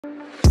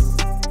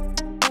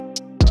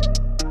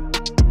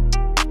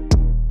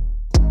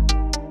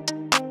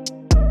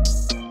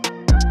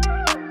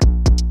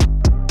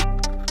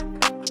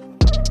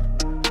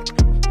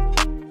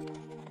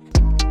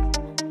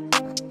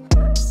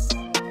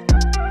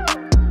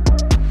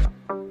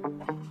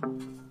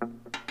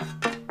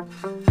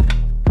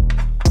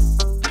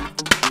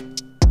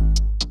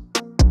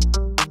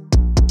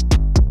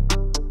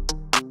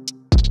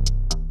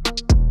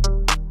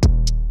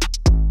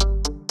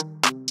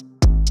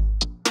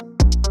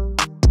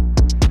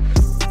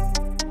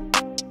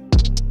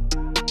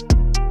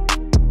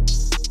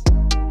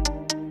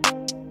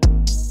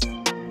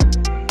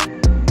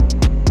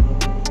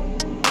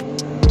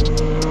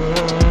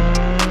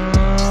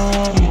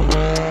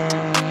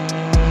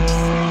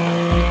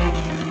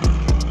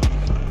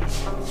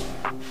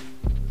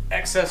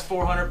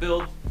XS400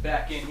 build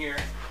back in here.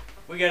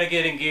 We gotta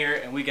get in gear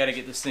and we gotta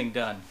get this thing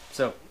done.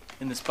 So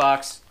in this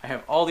box, I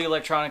have all the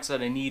electronics that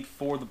I need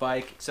for the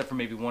bike, except for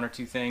maybe one or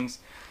two things.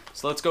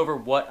 So let's go over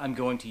what I'm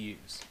going to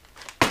use.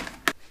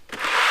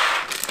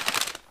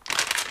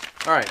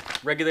 All right,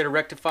 regulator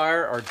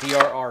rectifier, our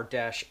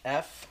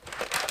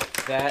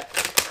DRR-F.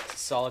 That's a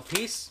solid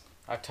piece.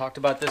 I've talked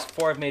about this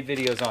before, I've made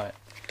videos on it.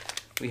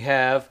 We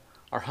have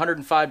our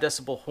 105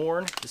 decibel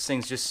horn. This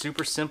thing's just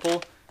super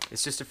simple.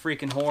 It's just a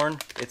freaking horn.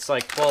 It's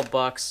like 12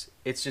 bucks.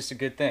 It's just a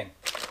good thing.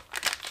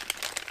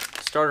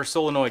 Starter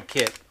solenoid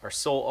kit, our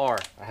Sol R.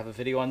 I have a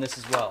video on this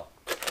as well.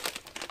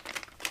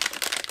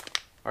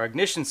 Our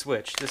ignition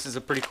switch. This is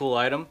a pretty cool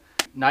item.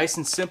 Nice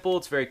and simple.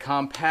 It's very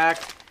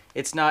compact.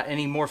 It's not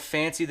any more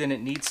fancy than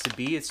it needs to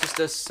be. It's just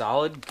a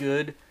solid,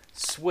 good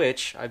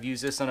switch. I've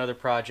used this on other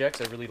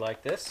projects. I really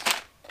like this.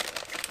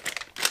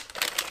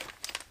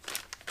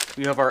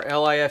 We have our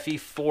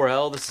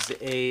LIFE4L. This is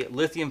a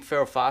lithium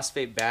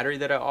ferrophosphate battery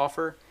that I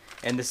offer,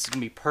 and this is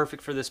going to be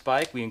perfect for this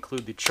bike. We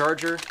include the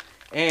charger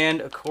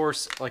and, of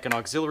course, like an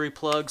auxiliary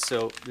plug,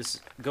 so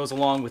this goes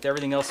along with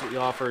everything else that we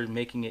offer,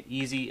 making it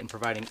easy and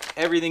providing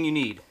everything you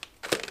need.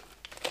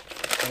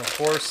 And, of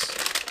course,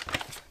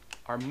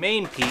 our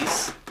main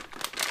piece,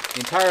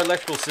 the entire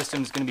electrical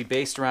system is going to be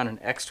based around an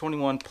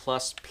X21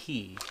 Plus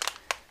P.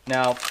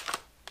 Now,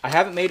 I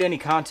haven't made any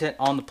content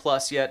on the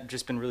Plus yet,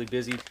 just been really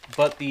busy,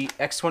 but the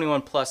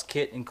X21 Plus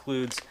kit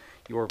includes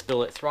your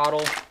billet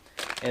throttle,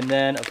 and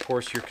then, of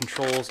course, your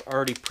controls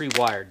already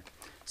pre-wired.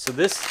 So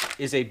this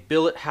is a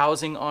billet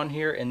housing on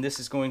here, and this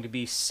is going to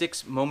be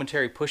 6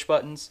 momentary push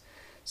buttons.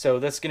 So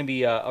that's going to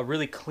be a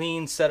really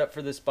clean setup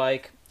for this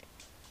bike.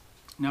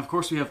 Now, of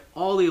course, we have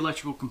all the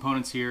electrical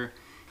components here.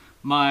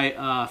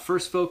 My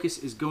first focus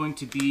is going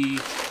to be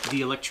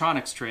the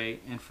electronics tray,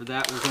 and for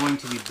that we're going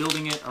to be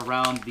building it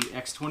around the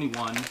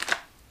X21.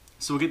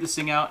 So we'll get this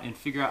thing out and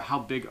figure out how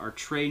big our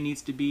tray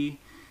needs to be,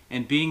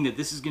 and being that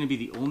this is going to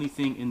be the only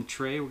thing in the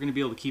tray, we're going to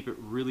be able to keep it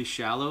really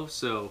shallow,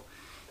 so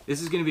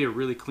this is going to be a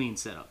really clean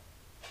setup.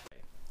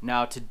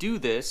 Now to do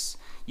this,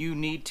 you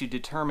need to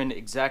determine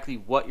exactly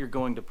what you're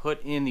going to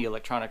put in the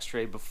electronics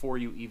tray before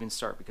you even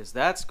start, because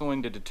that's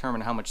going to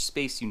determine how much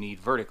space you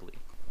need vertically.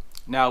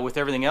 Now with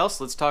everything else,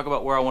 let's talk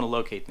about where I want to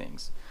locate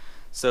things.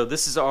 So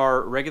this is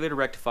our regulator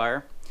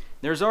rectifier.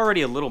 There's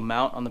already a little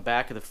mount on the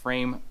back of the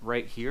frame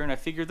right here, and I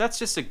figured that's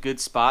just a good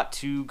spot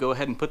to go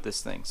ahead and put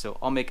this thing. So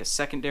I'll make a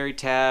secondary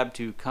tab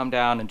to come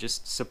down and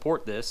just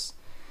support this.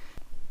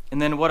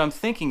 And then what I'm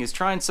thinking is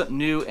trying something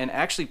new and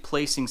actually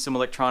placing some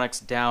electronics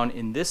down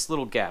in this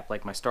little gap,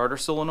 like my starter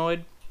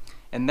solenoid.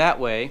 And that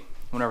way,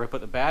 whenever I put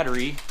the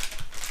battery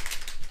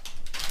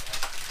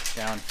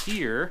down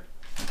here,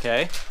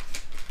 okay,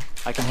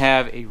 I can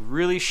have a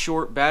really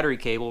short battery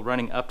cable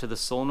running up to the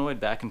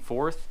solenoid back and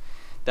forth.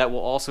 That will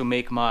also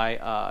make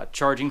my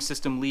charging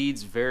system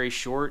leads very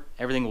short.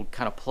 Everything will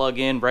kind of plug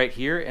in right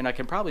here, and I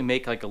can probably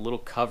make like a little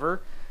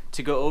cover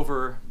to go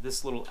over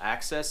this little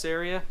access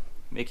area,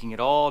 making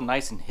it all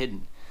nice and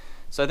hidden.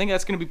 So I think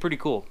that's going to be pretty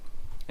cool.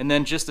 And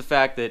then just the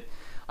fact that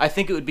I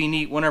think it would be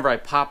neat whenever I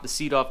pop the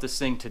seat off this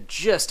thing to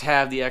just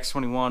have the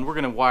X21. We're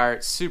going to wire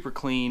it super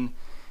clean,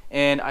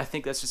 and I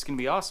think that's just going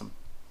to be awesome.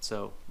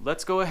 So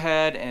let's go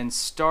ahead and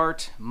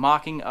start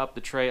mocking up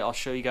the tray. I'll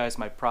show you guys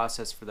my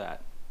process for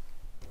that.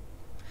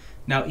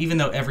 Now, even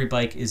though every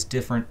bike is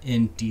different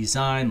in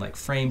design, like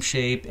frame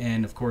shape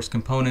and of course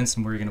components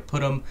and where you're going to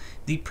put them,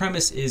 the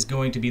premise is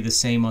going to be the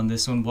same on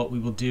this one. What we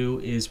will do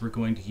is we're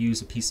going to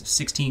use a piece of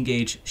 16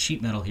 gauge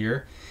sheet metal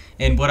here.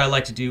 And what I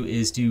like to do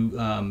is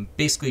do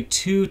basically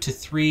 2 to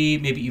 3,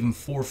 maybe even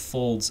 4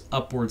 folds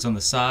upwards on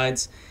the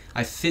sides.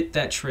 I fit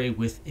that tray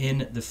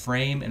within the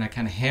frame and I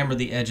kind of hammer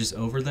the edges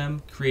over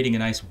them, creating a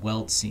nice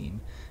weld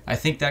seam. I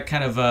think that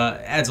kind of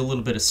adds a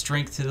little bit of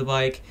strength to the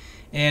bike,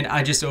 and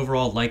I just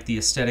overall like the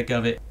aesthetic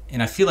of it,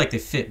 and I feel like they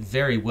fit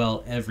very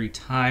well every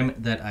time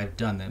that I've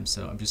done them,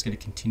 so I'm just going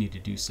to continue to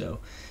do so.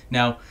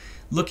 Now,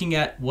 looking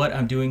at what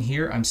I'm doing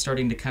here, I'm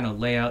starting to kind of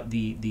lay out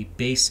the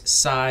base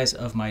size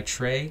of my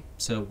tray.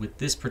 So with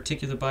this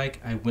particular bike,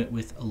 I went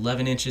with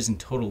 11 inches in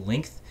total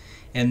length,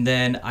 and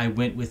then I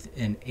went with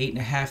an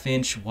 8.5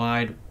 inch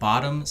wide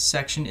bottom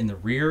section in the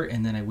rear,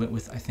 and then I went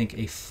with, I think,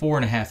 a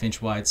 4.5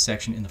 inch wide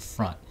section in the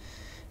front.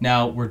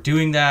 Now we're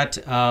doing that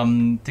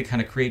to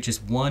kind of create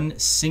just one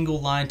single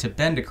line to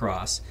bend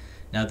across.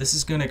 Now this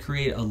is going to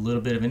create a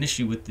little bit of an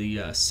issue with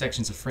the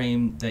sections of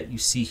frame that you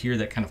see here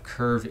that kind of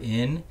curve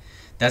in.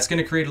 That's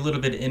going to create a little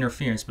bit of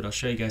interference, but I'll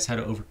show you guys how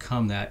to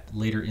overcome that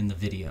later in the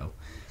video.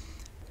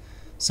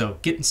 So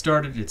getting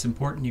started, it's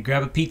important you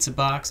grab a pizza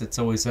box. It's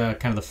always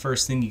kind of the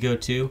first thing you go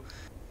to.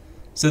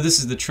 So this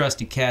is the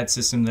trusty CAD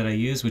system that I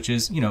use, which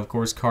is, of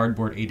course,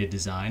 cardboard aided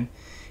design.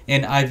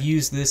 And I've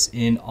used this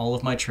in all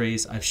of my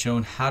trays. I've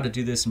shown how to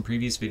do this in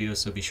previous videos,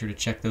 so be sure to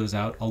check those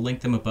out. I'll link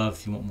them above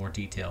if you want more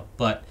detail.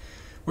 But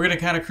we're going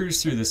to kind of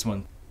cruise through this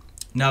one.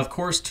 Now, of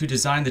course, to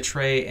design the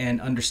tray and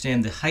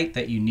understand the height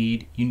that you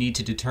need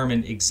to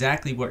determine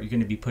exactly what you're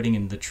going to be putting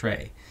in the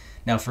tray.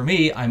 Now, for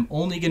me, I'm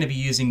only going to be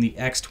using the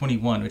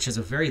X21, which has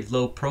a very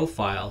low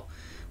profile,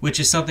 which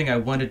is something I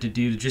wanted to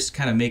do to just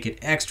kind of make it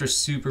extra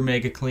super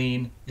mega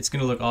clean. It's going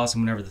to look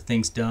awesome whenever the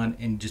thing's done,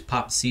 and just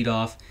pop the seat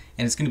off,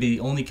 and it's going to be the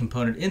only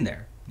component in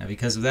there. Now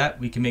because of that,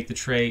 we can make the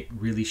tray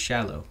really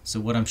shallow. So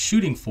what I'm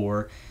shooting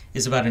for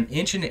is about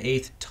 1.1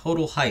 inch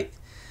total height.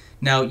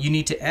 Now you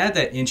need to add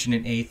that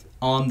 1.1 inch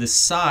on the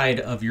side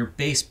of your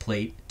base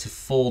plate to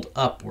fold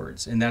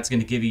upwards, and that's going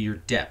to give you your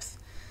depth.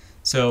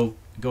 So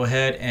go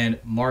ahead and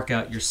mark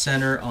out your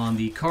center on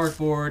the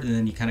cardboard, and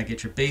then you kind of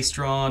get your base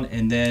drawn,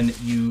 and then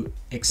you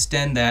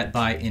extend that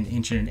by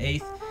 1.1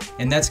 inch,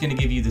 and that's going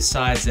to give you the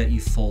sides that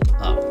you fold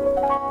up.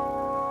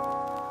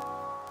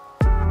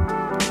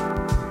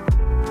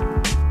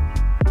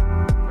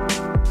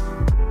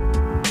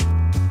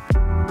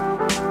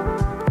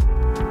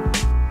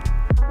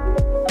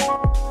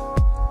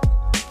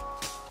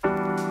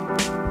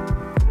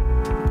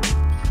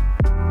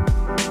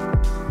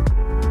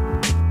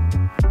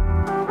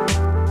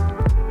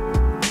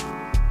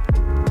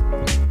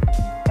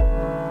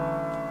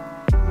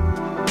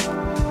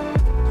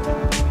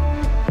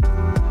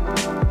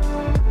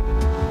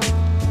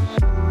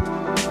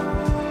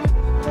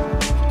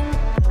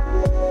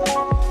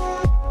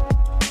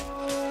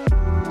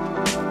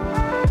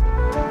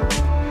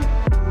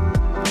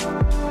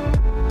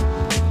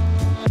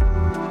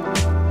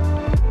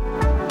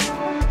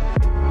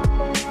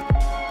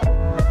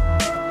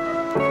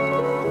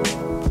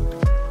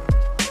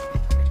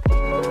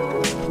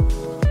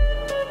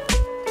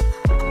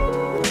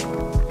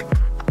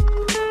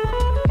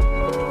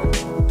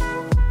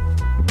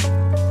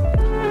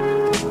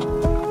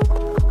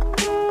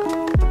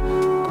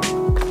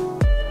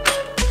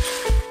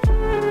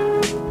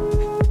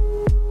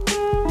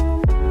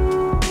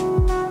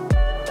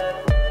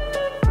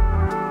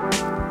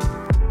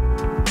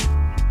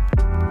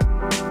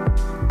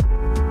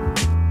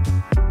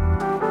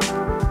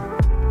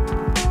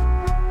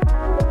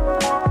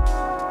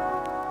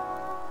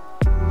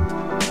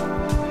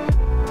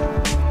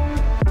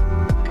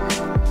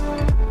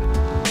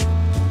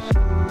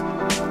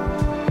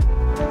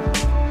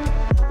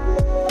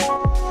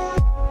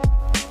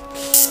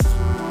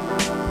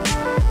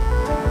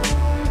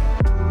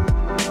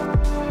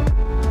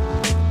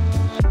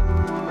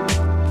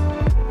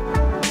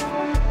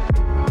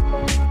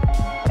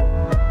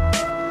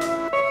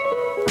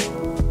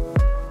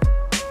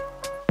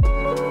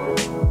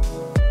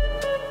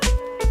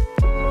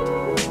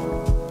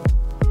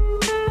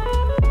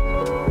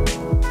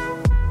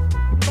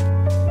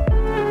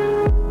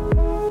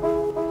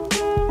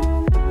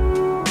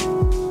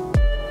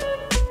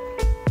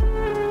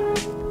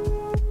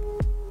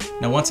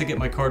 Now once I get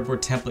my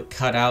cardboard template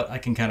cut out, I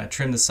can kind of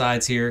trim the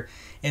sides here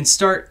and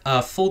start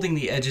folding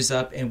the edges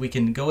up, and we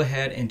can go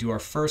ahead and do our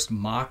first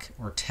mock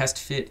or test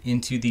fit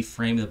into the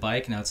frame of the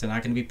bike. Now it's not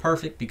going to be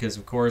perfect because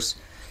of course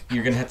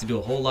you're going to have to do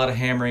a whole lot of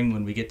hammering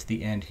when we get to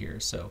the end here.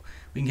 So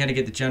we can kind of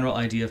get the general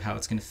idea of how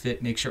it's going to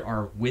fit, make sure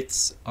our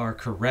widths are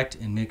correct,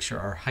 and make sure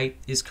our height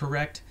is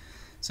correct.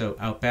 So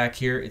out back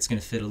here, it's going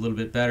to fit a little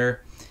bit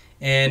better.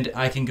 And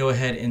I can go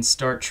ahead and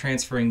start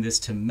transferring this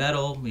to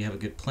metal. We have a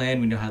good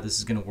plan. We know how this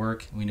is going to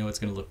work, and we know it's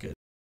going to look good.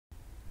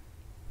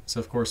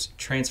 So of course,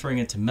 transferring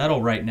it to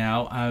metal right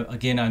now,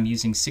 again, I'm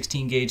using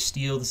 16 gauge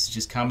steel. This is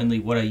just commonly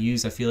what I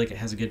use. I feel like it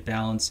has a good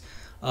balance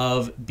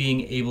of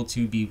being able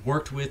to be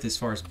worked with as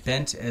far as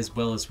bent as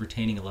well as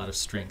retaining a lot of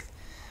strength.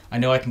 I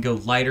know I can go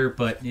lighter,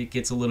 but it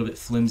gets a little bit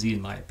flimsy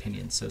in my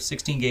opinion. So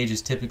 16 gauge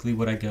is typically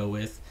what I go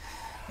with.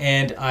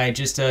 And I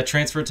just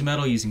transfer it to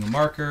metal using a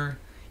marker.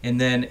 And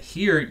then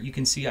here you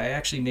can see I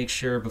actually make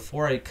sure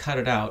before I cut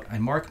it out, I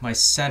mark my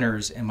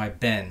centers and my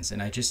bends,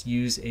 and I just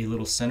use a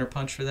little center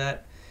punch for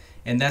that.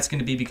 And that's going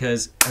to be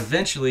because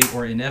eventually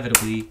or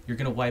inevitably you're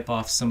going to wipe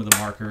off some of the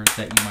marker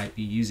that you might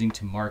be using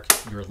to mark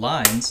your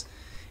lines,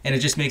 and it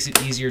just makes it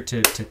easier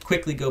to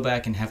quickly go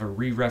back and have a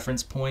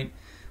re-reference point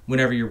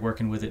whenever you're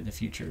working with it in the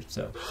future.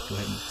 So go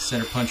ahead and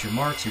center punch your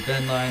marks, your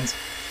bend lines.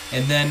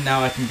 And then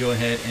now I can go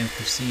ahead and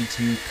proceed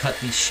to cut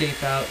the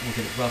shape out. We'll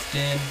get it roughed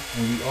in,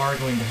 and we are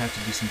going to have to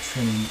do some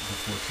trimming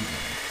before too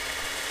long.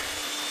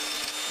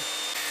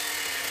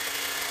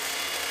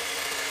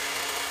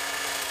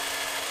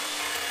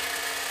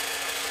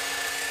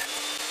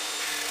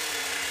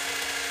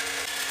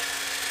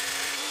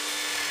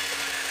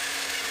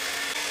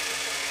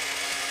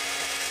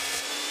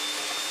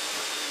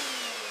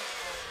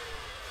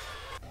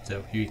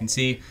 So here you can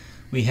see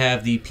we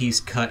have the piece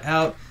cut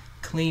out,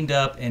 cleaned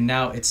up, and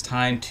now it's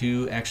time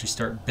to actually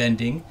start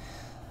bending.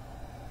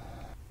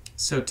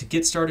 So to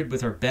get started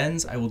with our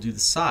bends, I will do the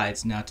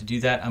sides. Now to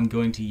do that, I'm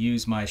going to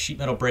use my sheet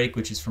metal brake,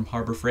 which is from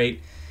Harbor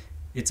Freight.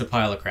 It's a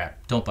pile of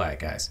crap. Don't buy it,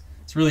 guys.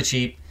 It's really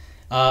cheap.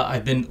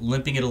 I've been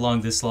limping it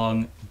along this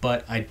long,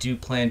 but I do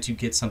plan to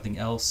get something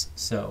else.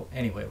 So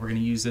anyway, we're going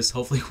to use this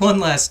hopefully one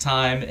last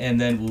time,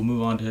 and then we'll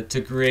move on to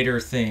greater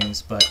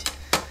things. But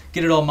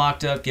get it all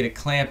mocked up, get it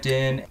clamped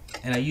in,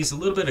 and I use a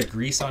little bit of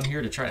grease on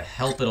here to try to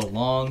help it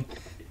along.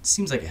 It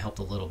seems like it helped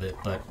a little bit,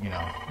 but you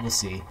know, we'll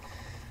see.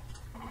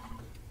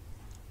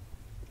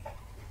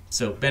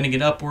 So bending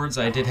it upwards,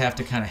 I did have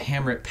to kind of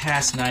hammer it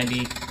past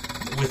 90,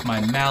 with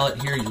my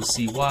mallet here. You'll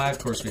see why. Of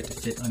course, we have to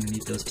fit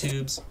underneath those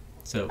tubes.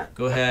 So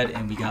go ahead,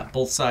 and we got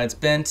both sides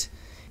bent.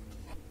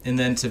 And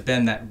then to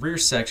bend that rear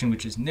section,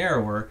 which is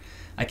narrower,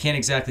 I can't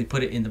exactly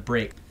put it in the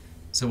brake.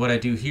 So what I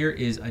do here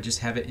is I just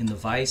have it in the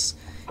vise,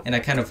 and I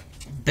kind of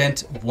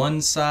bent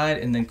one side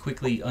and then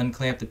quickly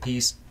unclamped the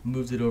piece,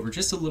 moved it over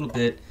just a little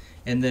bit,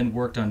 and then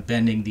worked on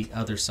bending the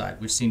other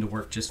side, which seemed to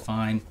work just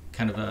fine.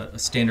 Kind of a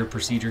standard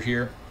procedure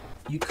here.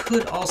 You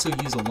could also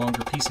use a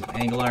longer piece of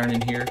angle iron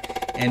in here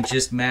and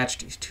just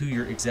matched to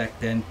your exact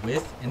bend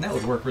width, and that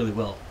would work really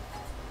well.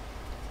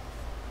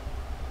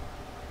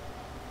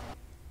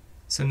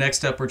 So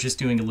next up, we're just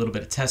doing a little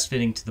bit of test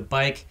fitting to the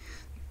bike.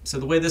 So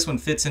the way this one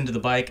fits into the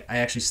bike, I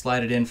actually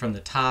slide it in from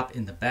the top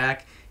in the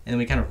back, and then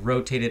we kind of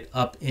rotate it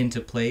up into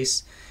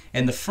place.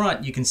 And the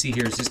front, you can see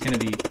here, is just going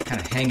to be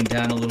kind of hanging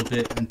down a little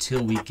bit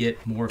until we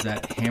get more of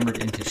that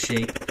hammered into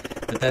shape,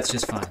 but that's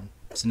just fine.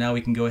 So now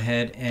we can go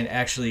ahead and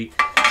actually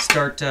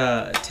start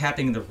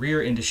tapping the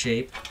rear into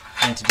shape.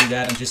 And to do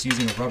that, I'm just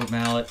using a rubber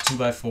mallet,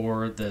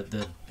 2x4,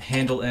 the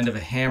handle end of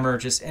a hammer,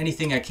 just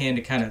anything I can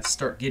to kind of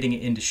start getting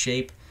it into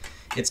shape.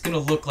 It's going to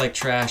look like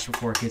trash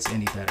before it gets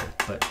any better,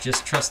 but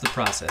just trust the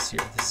process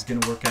here. This is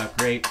going to work out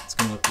great. It's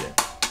going to look good.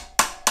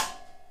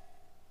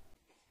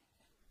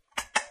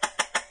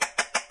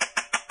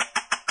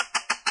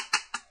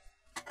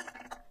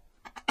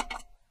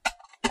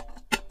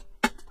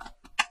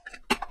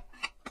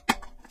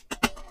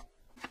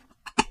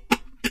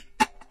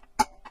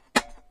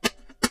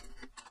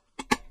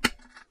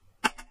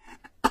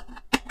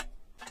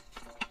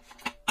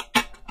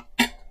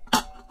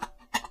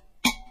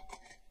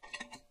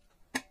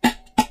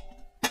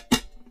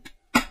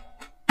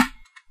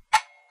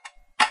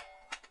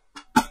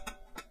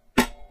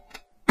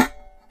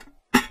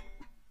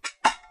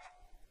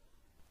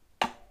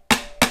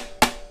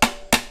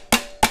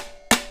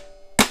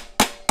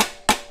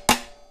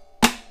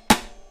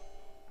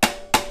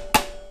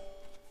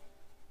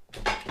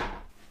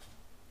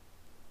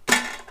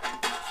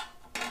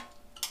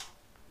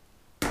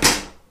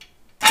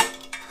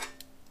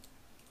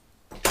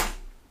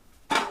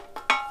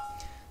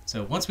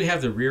 So once we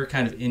have the rear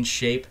kind of in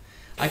shape,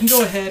 I can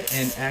go ahead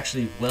and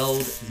actually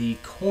weld the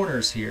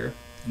corners here.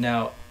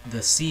 Now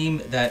the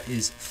seam that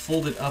is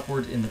folded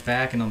upward in the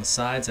back and on the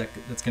sides,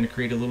 that's going to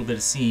create a little bit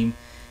of seam.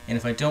 And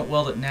if I don't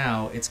weld it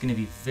now, it's going to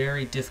be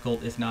very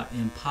difficult, if not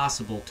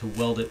impossible, to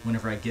weld it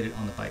whenever I get it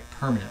on the bike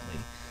permanently.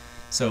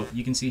 So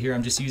you can see here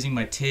I'm just using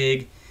my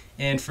TIG.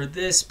 And for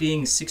this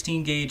being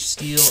 16 gauge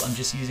steel, I'm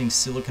just using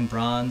silicon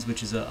bronze,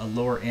 which is a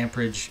lower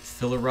amperage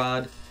filler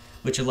rod,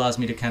 which allows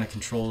me to kind of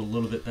control it a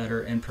little bit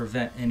better and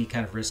prevent any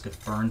kind of risk of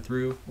burn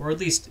through, or at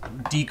least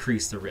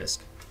decrease the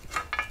risk.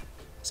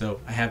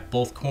 So I have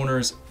both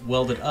corners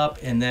welded up,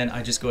 and then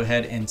I just go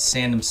ahead and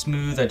sand them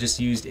smooth. I just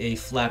used a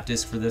flap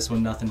disc for this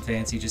one, nothing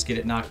fancy, just get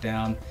it knocked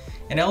down.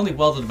 And I only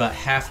welded about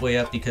halfway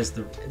up because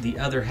the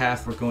other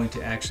half we're going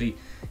to actually,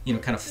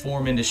 kind of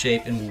form into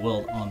shape and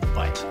we'll weld on the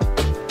bike.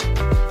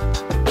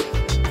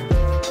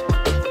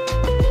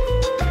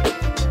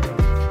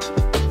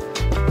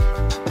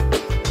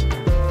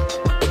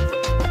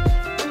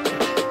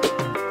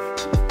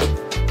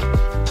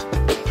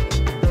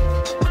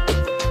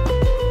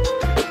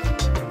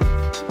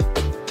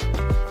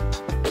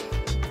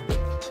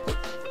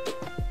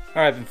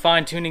 All right, I've been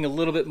fine-tuning a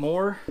little bit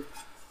more.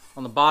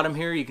 On the bottom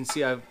here, you can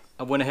see I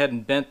went ahead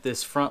and bent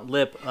this front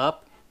lip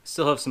up.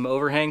 Still have some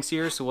overhangs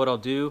here, so what I'll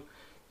do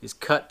is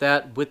cut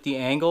that with the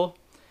angle,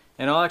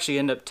 and I'll actually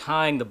end up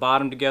tying the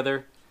bottom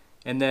together,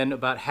 and then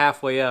about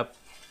halfway up,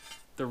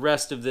 the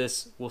rest of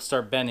this will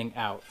start bending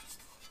out.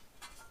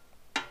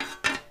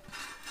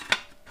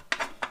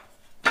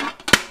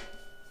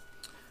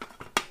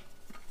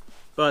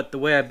 But the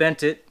way I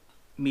bent it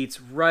meets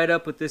right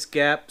up with this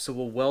gap, so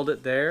we'll weld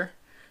it there.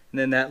 And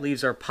then that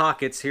leaves our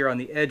pockets here on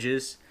the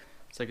edges.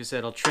 So like I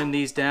said, I'll trim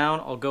these down.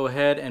 I'll go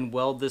ahead and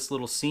weld this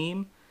little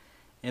seam.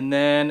 And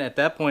then at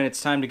that point,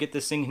 it's time to get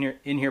this thing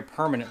in here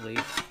permanently.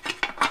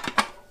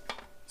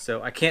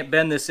 So I can't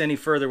bend this any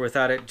further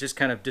without it just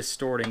kind of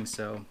distorting.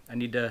 So I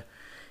need to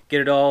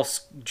get it all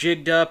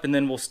jigged up, and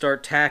then we'll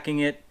start tacking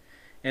it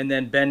and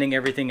then bending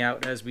everything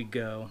out as we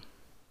go.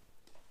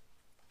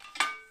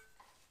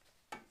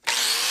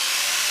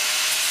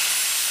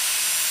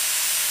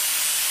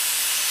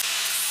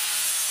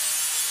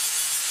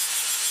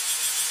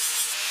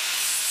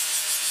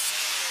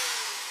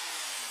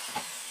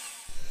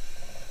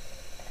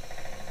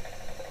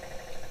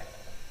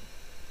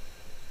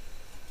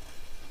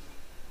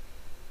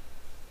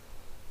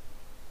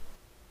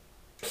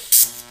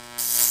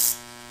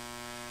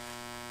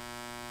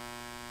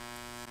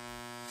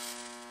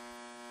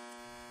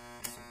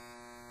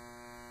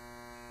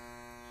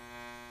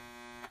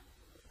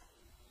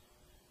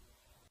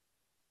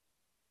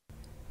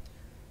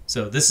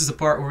 So this is the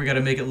part where we got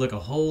to make it look a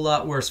whole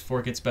lot worse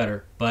before it gets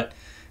better. But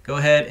go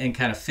ahead and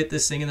kind of fit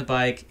this thing in the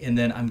bike, and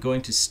then I'm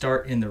going to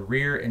start in the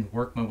rear and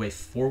work my way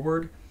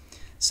forward.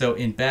 So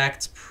in back,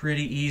 it's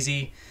pretty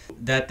easy.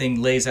 That thing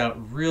lays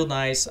out real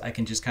nice. I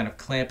can just kind of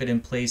clamp it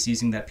in place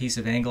using that piece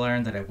of angle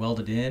iron that I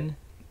welded in.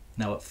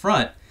 Now up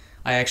front,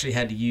 I actually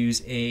had to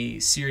use a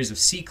series of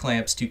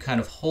C-clamps to kind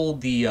of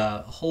hold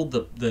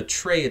the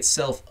tray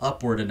itself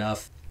upward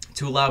enough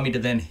to allow me to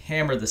then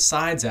hammer the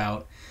sides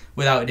out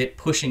without it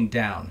pushing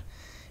down.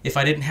 If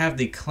I didn't have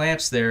the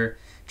clamps there,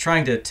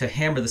 trying to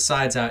hammer the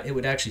sides out, it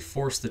would actually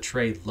force the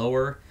tray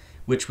lower,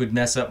 which would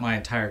mess up my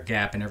entire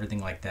gap and everything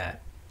like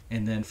that.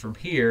 And then from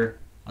here,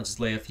 I'll just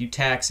lay a few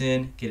tacks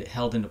in, get it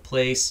held into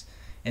place,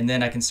 and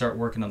then I can start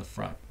working on the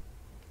front.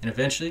 And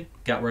eventually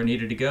got where I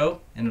needed to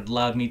go, and it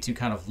allowed me to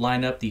kind of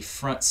line up the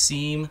front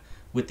seam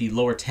with the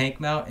lower tank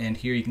mount. And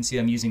here you can see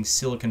I'm using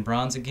silicon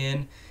bronze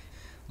again,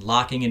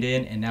 locking it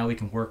in, and now we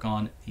can work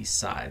on these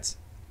sides.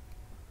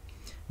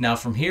 Now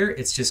from here,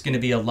 it's just going to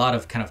be a lot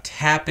of kind of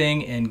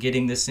tapping and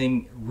getting this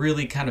thing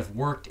really kind of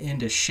worked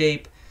into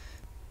shape.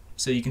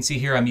 So you can see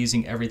here I'm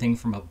using everything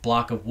from a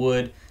block of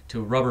wood to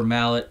a rubber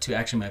mallet to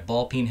actually my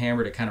ball peen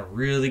hammer to kind of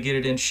really get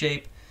it in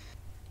shape.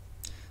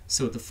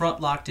 So with the front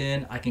locked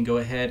in, I can go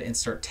ahead and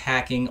start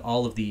tacking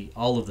all of the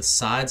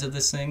sides of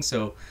this thing.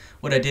 So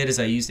what I did is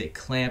I used a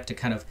clamp to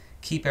kind of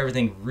keep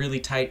everything really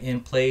tight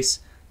in place,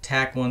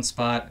 tack one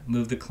spot,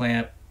 move the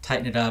clamp,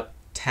 tighten it up,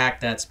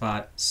 tack that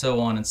spot, so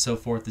on and so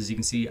forth. As you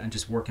can see, I'm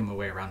just working my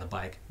way around the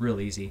bike,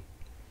 real easy.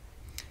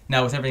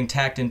 Now with everything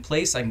tacked in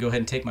place, I can go ahead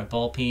and take my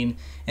ball peen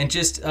and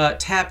just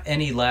tap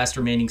any last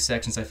remaining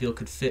sections I feel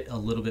could fit a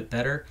little bit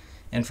better.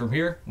 And from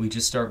here, we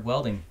just start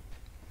welding.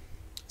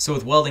 So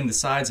with welding the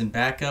sides and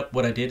back up,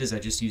 what I did is I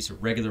just used a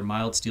regular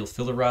mild steel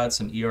filler rod,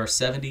 some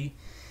ER70,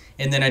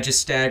 and then I just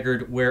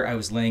staggered where I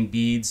was laying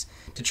beads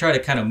to try to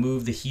kind of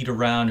move the heat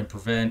around and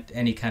prevent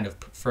any kind of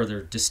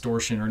further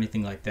distortion or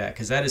anything like that,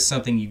 because that is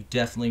something you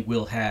definitely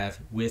will have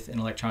with an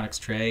electronics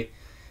tray,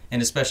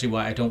 and especially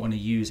why I don't want to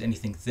use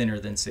anything thinner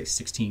than, say,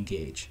 16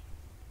 gauge.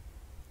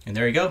 And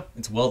there you go,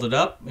 it's welded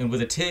up, and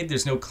with a TIG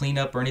there's no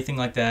cleanup or anything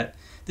like that.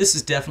 This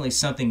is definitely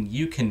something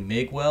you can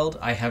MIG weld.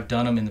 I have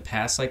done them in the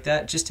past like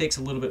that. It just takes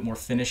a little bit more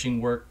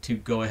finishing work to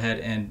go ahead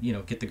and, you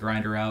know, get the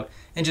grinder out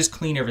and just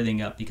clean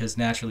everything up, because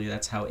naturally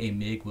that's how a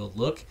MIG will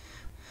look.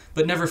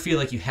 But never feel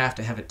like you have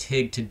to have a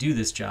TIG to do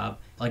this job.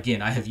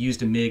 Again, I have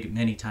used a MIG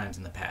many times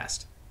in the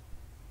past.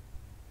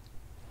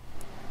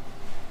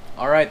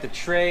 Alright, the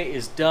tray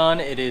is done.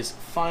 It is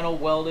final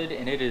welded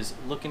and it is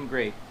looking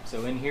great.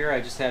 So in here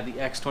I just have the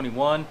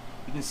X21.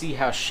 You can see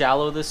how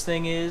shallow this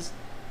thing is.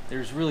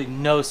 There's really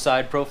no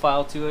side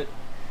profile to it.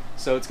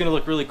 So it's going to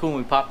look really cool when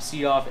we pop the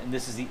seat off and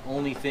this is the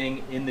only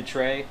thing in the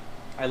tray.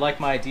 I like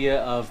my idea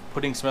of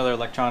putting some other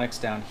electronics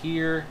down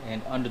here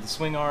and under the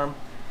swing arm.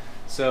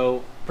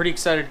 So pretty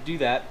excited to do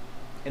that.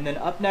 And then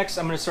up next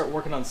I'm going to start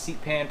working on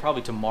seat pan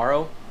probably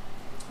tomorrow,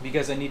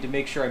 because I need to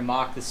make sure I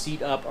mock the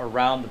seat up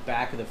around the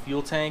back of the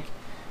fuel tank,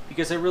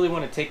 because I really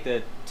want to take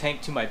the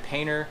tank to my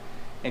painter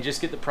and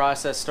just get the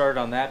process started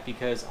on that,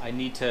 because I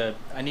need to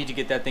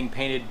get that thing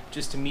painted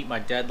just to meet my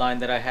deadline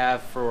that I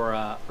have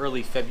for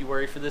early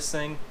February for this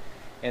thing,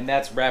 and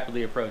that's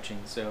rapidly approaching.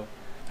 So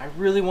I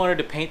really wanted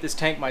to paint this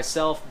tank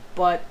myself,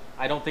 but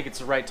I don't think it's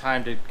the right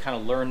time to kind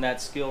of learn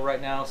that skill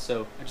right now.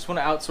 So I just want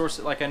to outsource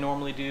it like I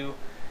normally do,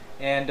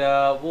 and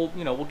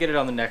we'll get it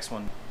on the next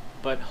one.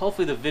 But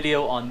hopefully the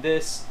video on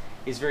this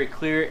is very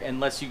clear and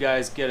lets you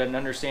guys get an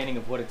understanding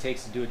of what it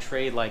takes to do a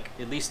trade, like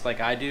at least like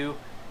I do.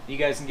 You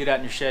guys can get out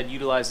in your shed,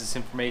 utilize this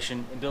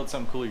information, and build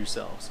something cool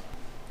yourselves.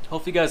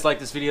 Hopefully you guys like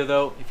this video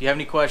though. If you have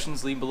any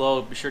questions, leave below.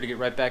 I'll be sure to get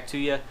right back to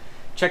you.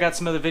 Check out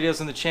some other videos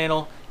on the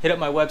channel. Hit up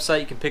my website.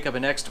 You can pick up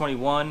an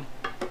X21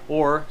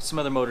 or some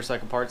other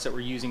motorcycle parts that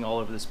we're using all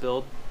over this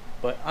build.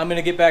 But I'm going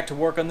to get back to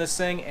work on this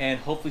thing, and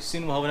hopefully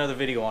soon we'll have another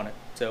video on it.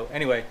 So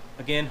anyway,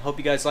 again, hope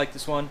you guys like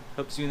this one.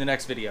 Hope to see you in the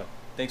next video.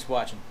 Thanks for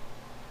watching.